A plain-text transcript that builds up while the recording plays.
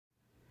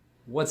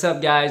What's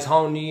up guys,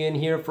 Nguyen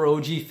here for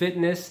OG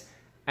Fitness,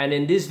 and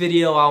in this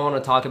video I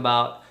want to talk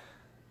about,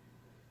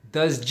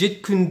 does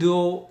Jeet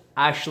Kune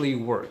actually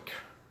work?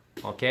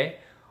 Okay,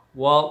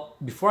 well,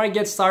 before I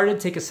get started,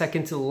 take a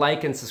second to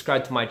like and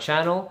subscribe to my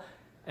channel,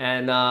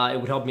 and it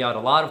would help me out a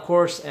lot, of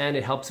course, and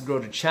it helps grow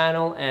the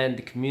channel and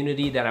the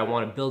community that I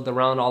want to build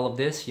around all of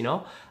this. You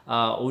know,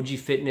 OG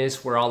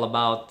Fitness, we're all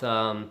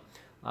about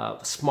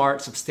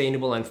smart,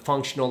 sustainable, and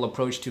functional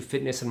approach to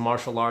fitness and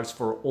martial arts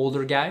for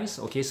older guys.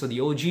 Okay, so the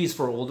OG is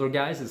for older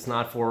guys. It's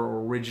not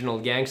for original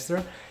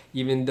gangster,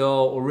 even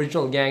though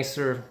original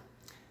gangster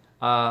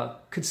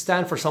could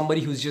stand for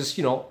somebody who's just,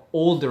 you know,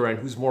 older and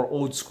who's more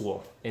old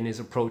school in his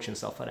approach and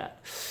stuff like that.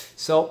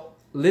 So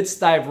let's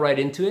dive right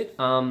into it.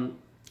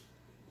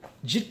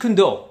 Jeet Kune,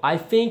 I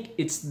think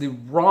it's the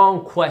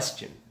wrong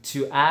question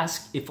to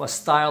ask if a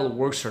style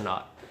works or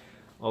not.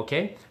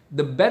 Okay,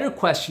 the better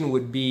question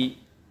would be,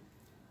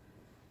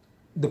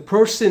 the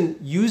person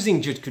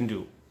using Jeet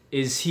Kune,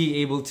 is he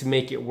able to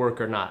make it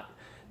work or not?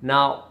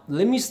 Now,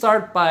 let me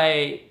start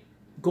by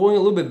going a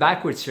little bit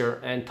backwards here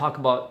and talk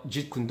about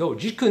Jeet Kune.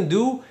 Jeet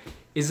Kune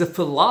is a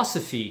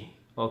philosophy,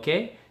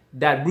 okay,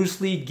 that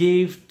Bruce Lee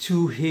gave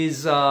to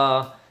his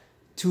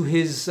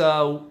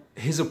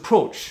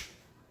approach,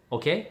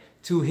 okay,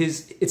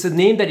 it's a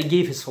name that he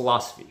gave his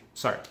philosophy.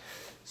 Sorry.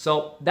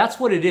 So that's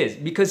what it is,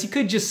 because he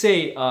could just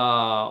say,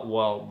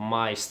 well,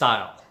 my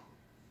style,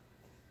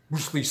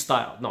 Bruce Lee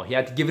style. No, he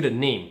had to give it a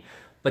name.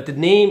 But the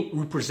name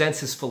represents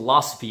his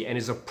philosophy and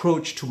his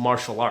approach to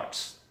martial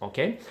arts,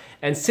 okay?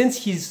 And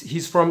since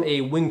he's from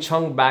a Wing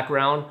Chun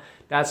background,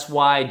 that's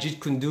why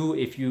Jeet Kune,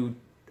 if you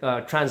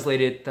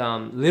translate it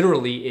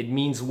literally, it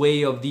means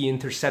way of the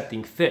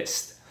intercepting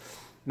fist.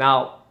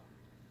 Now,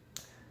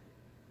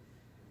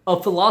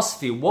 a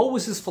philosophy, what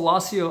was his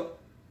philosophy?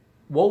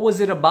 What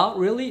was it about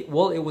really?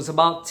 Well, it was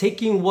about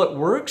taking what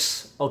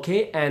works,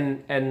 okay,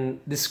 and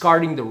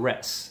discarding the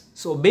rest.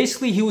 So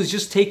basically, he was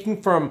just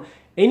taking from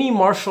any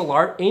martial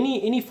art,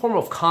 any form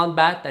of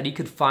combat that he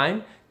could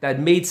find that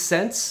made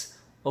sense,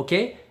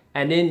 okay?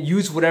 And then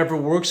use whatever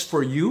works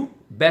for you,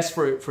 best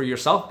for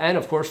yourself, and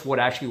of course, what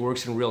actually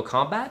works in real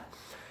combat.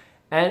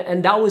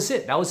 And that was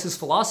it. That was his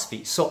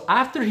philosophy. So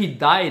after he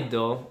died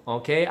though,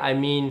 okay, I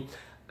mean,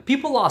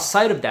 people lost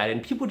sight of that,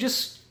 and people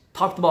just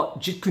talked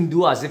about Jeet Kune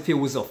as if it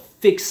was a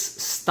fixed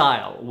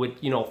style with,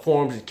 you know,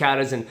 forms and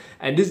katas,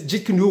 and this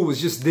Jeet Kune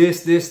was just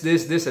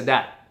this, and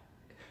that.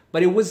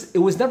 But it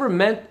was never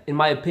meant, in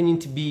my opinion,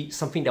 to be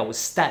something that was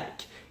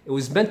static. It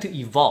was meant to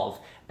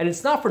evolve. And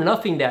it's not for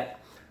nothing that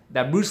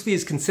Bruce Lee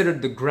is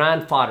considered the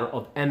grandfather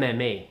of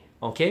MMA,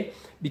 okay?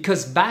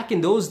 Because back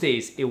in those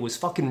days, it was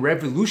fucking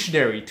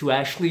revolutionary to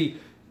actually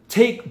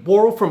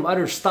borrow from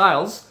other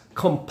styles,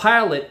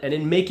 compile it, and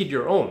then make it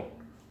your own,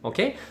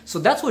 okay? So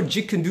that's what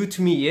Jeet Kune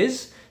to me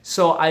is.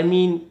 So, I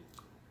mean,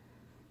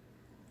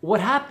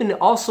 what happened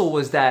also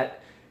was that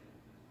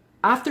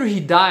after he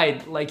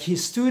died, like,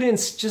 his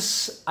students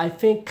just, I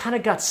think, kind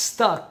of got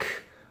stuck,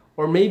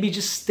 or maybe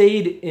just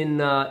stayed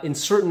in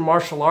certain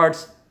martial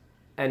arts,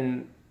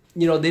 and,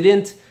 you know, they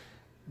didn't.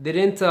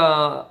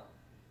 I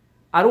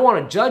don't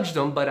want to judge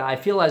them, but I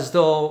feel as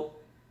though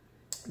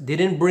they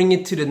didn't bring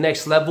it to the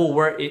next level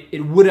where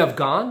it would have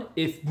gone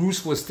if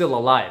Bruce was still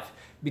alive.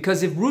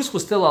 Because if Bruce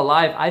was still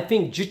alive, I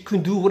think Jeet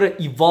Kune would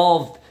have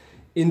evolved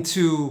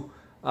into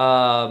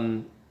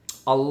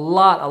a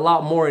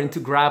lot more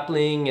into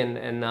grappling and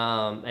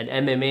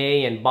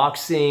MMA and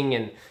boxing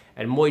and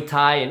Muay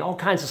Thai and all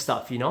kinds of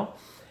stuff, you know.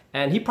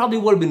 And he probably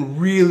would have been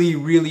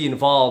really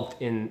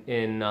involved in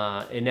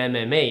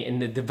MMA, in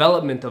the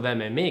development of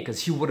MMA,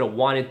 because he would have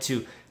wanted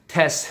to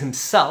test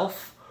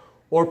himself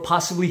or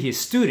possibly his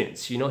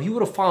students. You know, he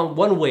would have found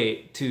one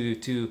way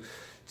to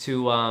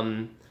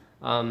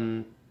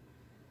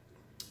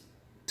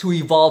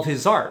evolve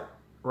his art.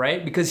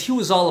 Right? Because he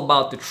was all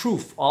about the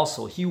truth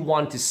also. He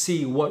wanted to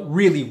see what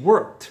really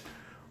worked,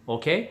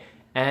 okay?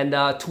 And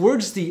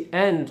towards the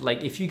end,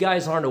 like, if you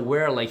guys aren't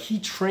aware, like, he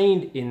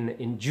trained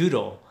in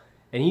judo,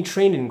 and he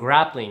trained in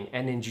grappling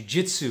and in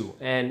jiu-jitsu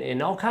and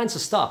in all kinds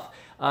of stuff.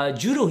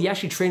 Judo, he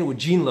actually trained with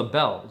Jeet Kune.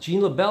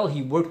 Jeet Kune,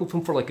 he worked with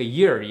him for like a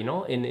year, you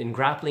know, in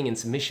grappling and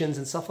submissions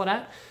and stuff like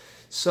that.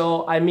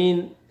 So, I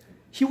mean,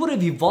 he would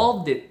have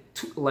evolved it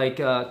to, like,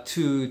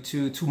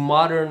 to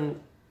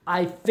modern,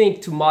 I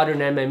think, to modern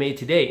MMA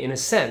today, in a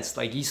sense.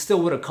 Like, he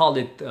still would have called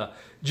it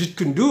Jeet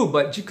Kune,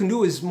 but Jeet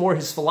Kune is more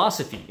his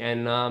philosophy,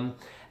 and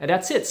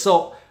that's it.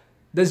 So,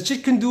 does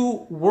Jeet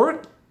Kune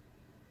work?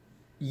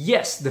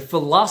 Yes, the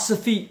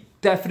philosophy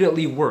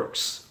definitely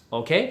works,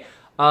 okay?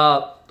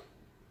 But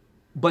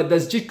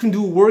does Jeet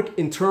Kune work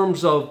in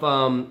terms of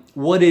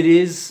what it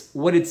is,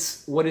 what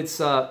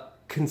it's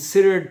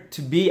considered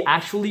to be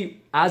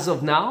actually as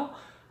of now?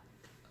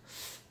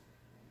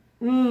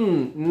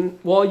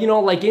 Well, you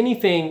know, like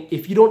anything,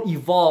 if you don't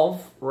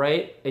evolve,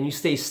 right, and you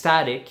stay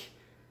static,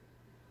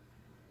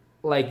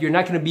 like, you're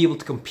not going to be able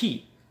to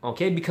compete,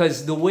 okay?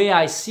 Because the way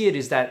I see it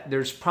is that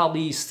there's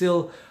probably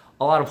still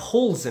a lot of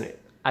holes in it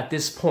at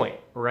this point,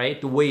 right?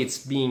 The way it's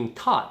being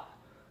taught.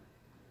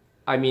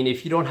 I mean,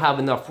 if you don't have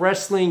enough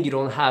wrestling, you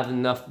don't have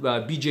enough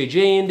BJJ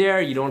in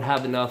there, you don't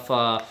have enough,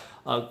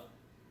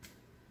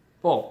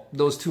 well,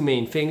 those two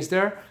main things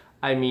there,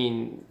 I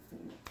mean,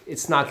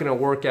 it's not going to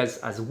work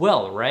as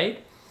well,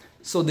 right?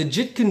 So the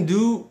Jeet Kune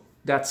Do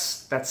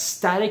that's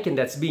static and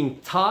that's being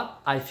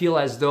taught, I feel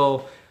as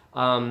though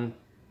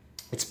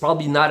it's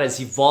probably not as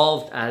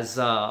evolved as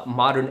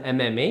modern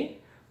MMA,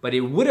 but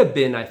it would have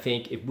been, I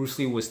think, if Bruce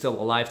Lee was still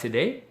alive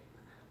today,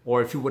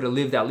 or if he would have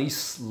lived at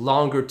least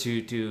longer to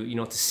you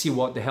know, to see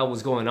what the hell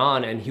was going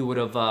on, and he would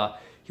have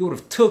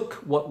took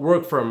what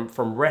worked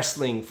from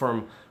wrestling,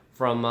 from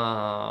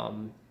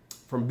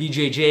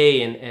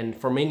BJJ and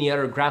from any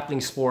other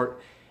grappling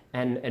sport,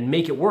 and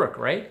make it work,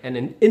 right? And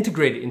then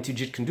integrate it into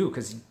Jeet Kune Do,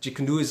 because Jeet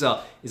Kune Do is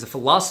a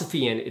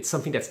philosophy, and it's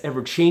something that's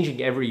ever changing,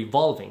 ever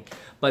evolving.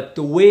 But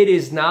the way it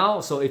is now,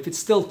 so if it's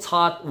still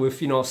taught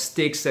with, you know,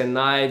 sticks and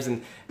knives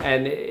and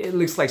it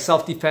looks like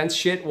self-defense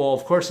shit, well,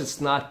 of course it's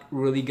not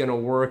really gonna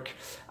work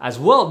as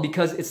well,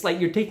 because it's like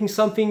you're taking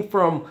something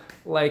from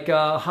like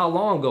how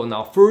long ago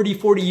now, 30,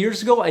 40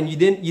 years ago, and you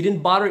didn't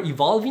bother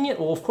evolving it.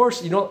 Well, of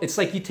course, you know, it's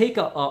like you take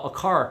a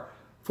car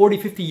 40,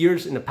 50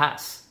 years in the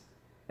past,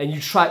 and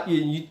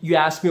you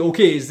ask me,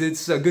 okay, is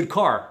this a good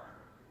car?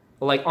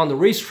 Like on the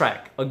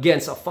racetrack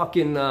against a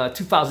fucking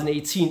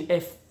 2018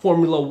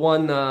 Formula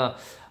One, a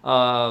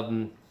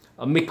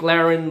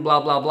McLaren, blah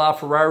blah blah,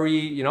 Ferrari,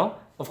 you know?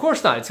 Of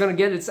course not. It's gonna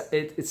get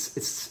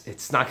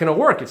it's not gonna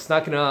work. It's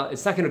not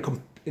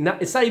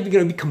even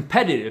gonna be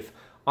competitive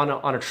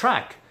on a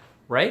track,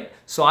 right?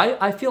 So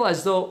I feel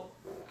as though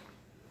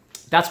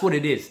that's what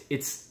it is.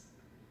 It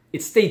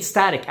stayed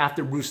static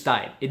after Bruce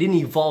died. It didn't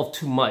evolve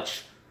too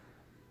much.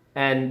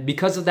 And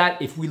because of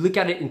that, if we look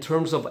at it in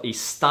terms of a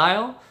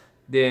style,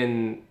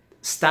 then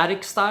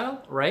static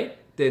style, right?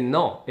 Then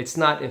no, it's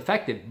not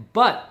effective.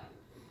 But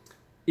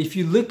if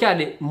you look at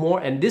it more,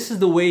 and this is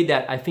the way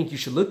that I think you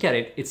should look at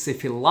it, it's a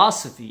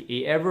philosophy,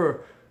 a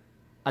ever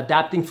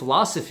adapting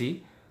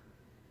philosophy,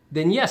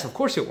 then yes, of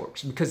course it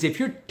works. Because if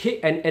you're,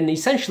 and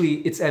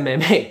essentially it's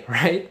MMA,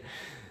 right?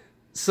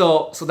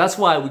 So that's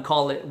why we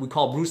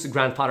call Bruce the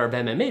grandfather of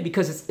MMA,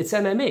 because it's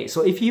MMA.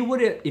 So if you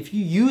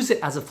use it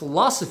as a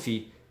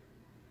philosophy,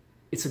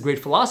 it's a great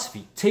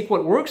philosophy. Take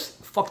what works,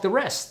 fuck the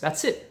rest.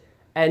 That's it.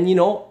 And you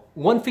know,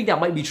 one thing that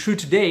might be true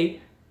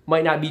today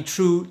might not be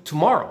true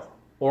tomorrow,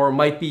 or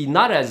might be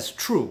not as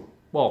true.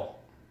 Well,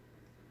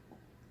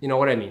 you know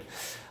what I mean.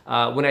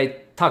 When I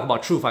talk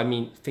about truth, I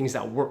mean things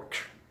that work,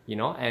 you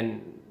know,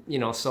 and you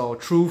know, so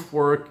truth,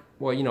 work,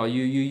 well, you know,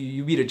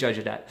 you be the judge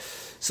of that.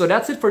 So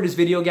that's it for this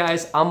video,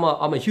 guys. I'm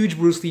a huge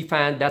Bruce Lee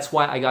fan. That's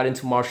why I got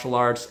into martial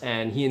arts,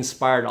 and he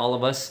inspired all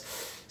of us.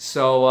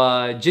 So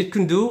Jeet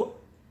Kune Do,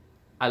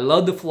 I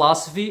love the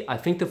philosophy. I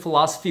think the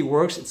philosophy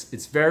works.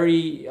 It's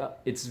very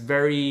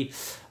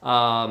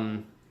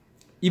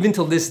even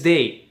till this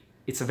day,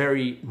 it's a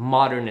very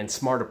modern and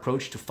smart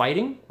approach to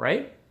fighting,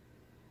 right?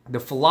 The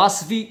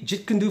philosophy,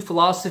 Jeet Kune Do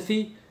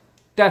philosophy,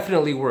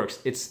 definitely works.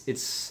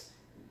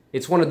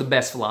 It's one of the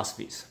best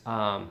philosophies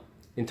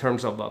in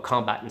terms of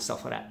combat and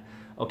stuff like that.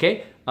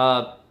 Okay,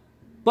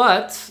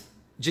 but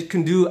Jeet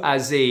Kune Do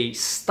as a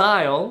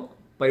style,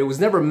 but it was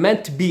never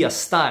meant to be a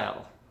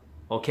style.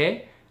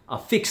 Okay. A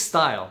fixed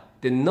style,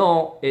 then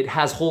no, it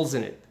has holes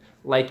in it,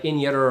 like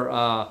any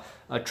other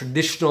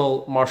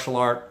traditional martial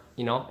art,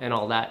 you know, and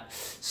all that.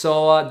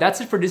 So that's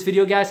it for this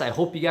video, guys. I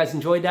hope you guys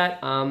enjoyed that.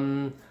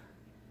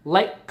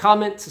 Like,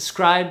 comment,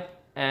 subscribe,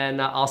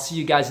 and I'll see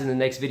you guys in the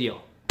next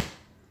video.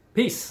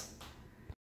 Peace.